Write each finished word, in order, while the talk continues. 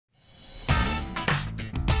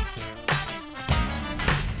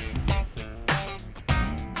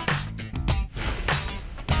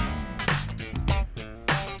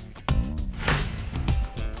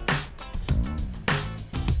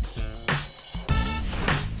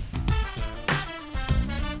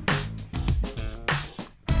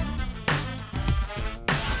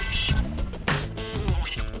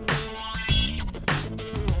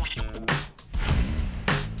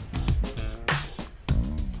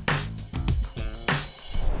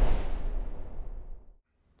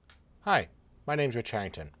Hi, my name's Rich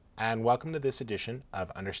Harrington, and welcome to this edition of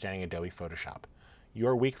Understanding Adobe Photoshop,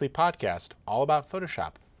 your weekly podcast all about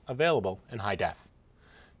Photoshop, available in high def.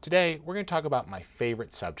 Today, we're going to talk about my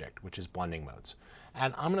favorite subject, which is blending modes,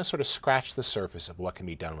 and I'm going to sort of scratch the surface of what can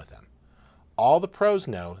be done with them. All the pros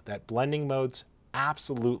know that blending modes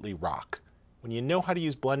absolutely rock. When you know how to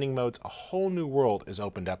use blending modes, a whole new world is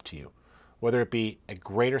opened up to you, whether it be a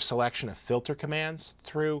greater selection of filter commands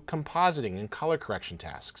through compositing and color correction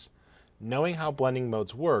tasks. Knowing how blending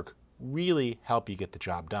modes work really help you get the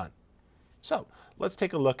job done. So let's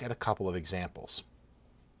take a look at a couple of examples.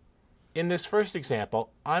 In this first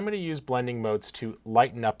example, I'm going to use blending modes to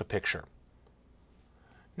lighten up a picture.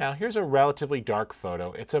 Now here's a relatively dark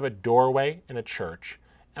photo. It's of a doorway in a church,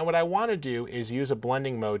 and what I want to do is use a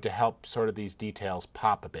blending mode to help sort of these details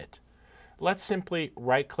pop a bit. Let's simply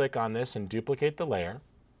right-click on this and duplicate the layer,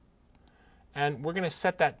 and we're going to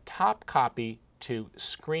set that top copy to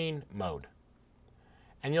screen mode.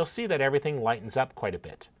 And you'll see that everything lightens up quite a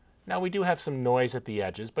bit. Now we do have some noise at the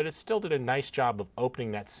edges, but it still did a nice job of opening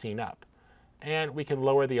that scene up. And we can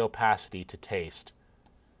lower the opacity to taste.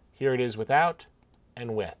 Here it is without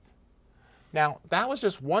and with. Now that was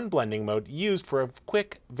just one blending mode used for a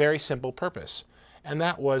quick, very simple purpose. And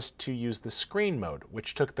that was to use the screen mode,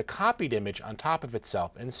 which took the copied image on top of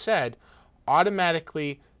itself and said,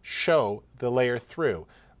 automatically show the layer through.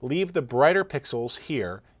 Leave the brighter pixels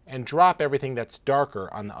here and drop everything that's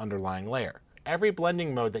darker on the underlying layer. Every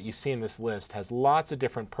blending mode that you see in this list has lots of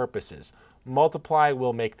different purposes. Multiply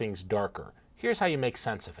will make things darker. Here's how you make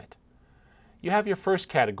sense of it. You have your first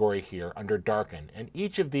category here under darken, and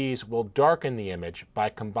each of these will darken the image by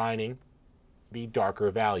combining the darker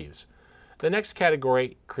values. The next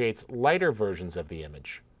category creates lighter versions of the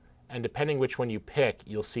image, and depending which one you pick,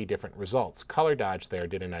 you'll see different results. Color dodge there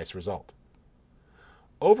did a nice result.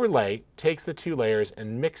 Overlay takes the two layers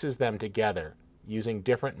and mixes them together using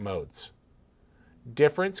different modes.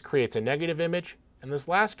 Difference creates a negative image, and this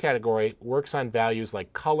last category works on values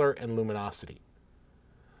like color and luminosity.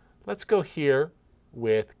 Let's go here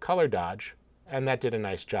with color dodge, and that did a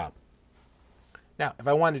nice job. Now, if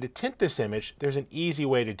I wanted to tint this image, there's an easy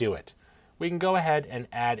way to do it. We can go ahead and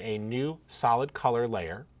add a new solid color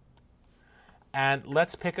layer, and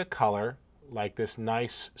let's pick a color like this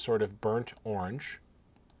nice sort of burnt orange,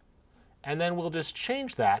 and then we'll just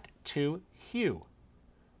change that to hue,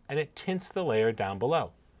 and it tints the layer down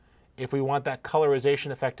below. If we want that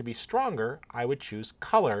colorization effect to be stronger, I would choose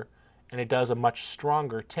color, and it does a much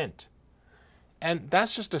stronger tint. And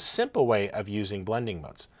that's just a simple way of using blending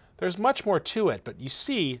modes. There's much more to it, but you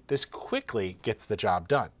see this quickly gets the job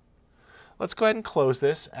done. Let's go ahead and close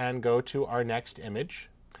this and go to our next image.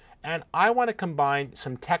 And I want to combine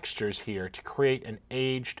some textures here to create an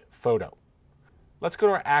aged photo. Let's go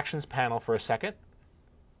to our Actions panel for a second.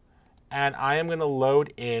 And I am going to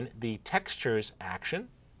load in the Textures action.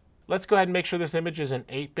 Let's go ahead and make sure this image is in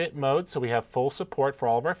 8-bit mode so we have full support for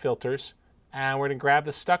all of our filters. And we're going to grab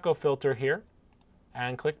the Stucco Filter here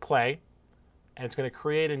and click play. And it's going to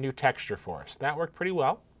create a new texture for us. That worked pretty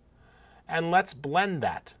well. And let's blend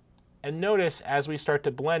that. And notice as we start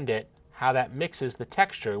to blend it, how that mixes the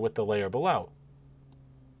texture with the layer below.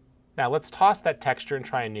 Now let's toss that texture and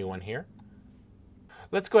try a new one here.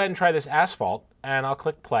 Let's go ahead and try this asphalt, and I'll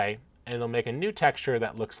click play, and it'll make a new texture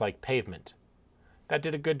that looks like pavement. That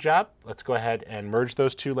did a good job. Let's go ahead and merge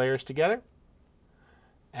those two layers together,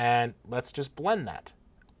 and let's just blend that.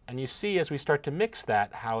 And you see as we start to mix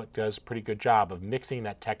that, how it does a pretty good job of mixing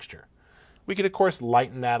that texture. We could, of course,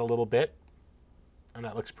 lighten that a little bit, and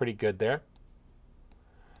that looks pretty good there.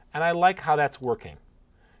 And I like how that's working.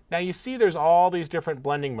 Now you see there's all these different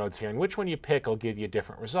blending modes here, and which one you pick will give you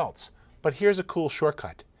different results. But here's a cool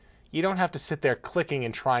shortcut. You don't have to sit there clicking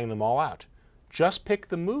and trying them all out. Just pick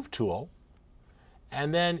the Move tool,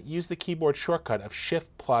 and then use the keyboard shortcut of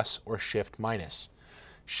Shift plus or Shift minus.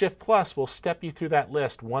 Shift plus will step you through that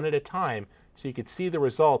list one at a time so you can see the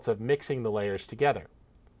results of mixing the layers together.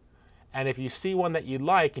 And if you see one that you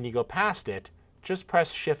like and you go past it, just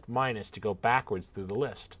press Shift minus to go backwards through the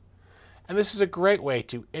list. And this is a great way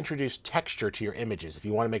to introduce texture to your images if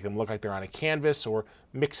you want to make them look like they're on a canvas or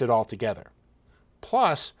mix it all together.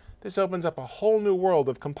 Plus, this opens up a whole new world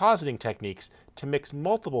of compositing techniques to mix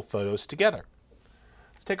multiple photos together.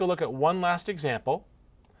 Let's take a look at one last example.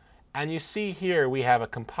 And you see here we have a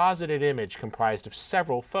composited image comprised of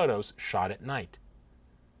several photos shot at night.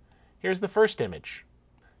 Here's the first image,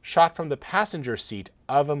 shot from the passenger seat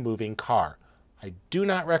of a moving car. I do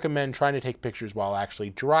not recommend trying to take pictures while actually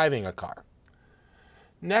driving a car.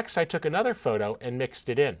 Next, I took another photo and mixed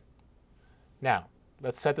it in. Now,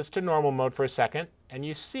 let's set this to normal mode for a second, and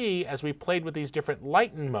you see as we played with these different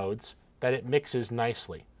lighten modes that it mixes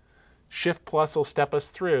nicely. Shift plus will step us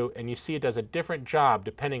through, and you see it does a different job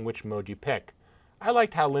depending which mode you pick. I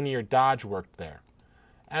liked how linear dodge worked there.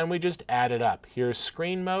 And we just add it up. Here's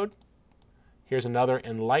screen mode, here's another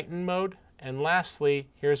in lighten mode, and lastly,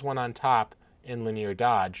 here's one on top in linear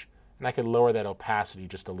dodge, and I could lower that opacity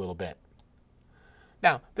just a little bit.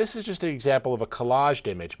 Now, this is just an example of a collaged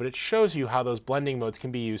image, but it shows you how those blending modes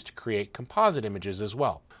can be used to create composite images as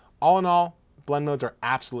well. All in all, blend modes are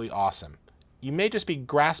absolutely awesome. You may just be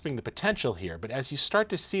grasping the potential here, but as you start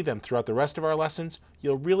to see them throughout the rest of our lessons,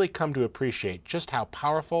 you'll really come to appreciate just how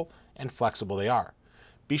powerful and flexible they are.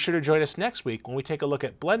 Be sure to join us next week when we take a look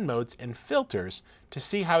at blend modes and filters to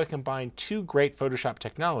see how we combine two great Photoshop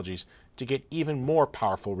technologies to get even more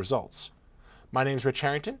powerful results. My name is Rich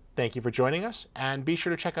Harrington. Thank you for joining us, and be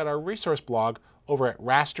sure to check out our resource blog over at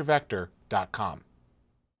rastervector.com.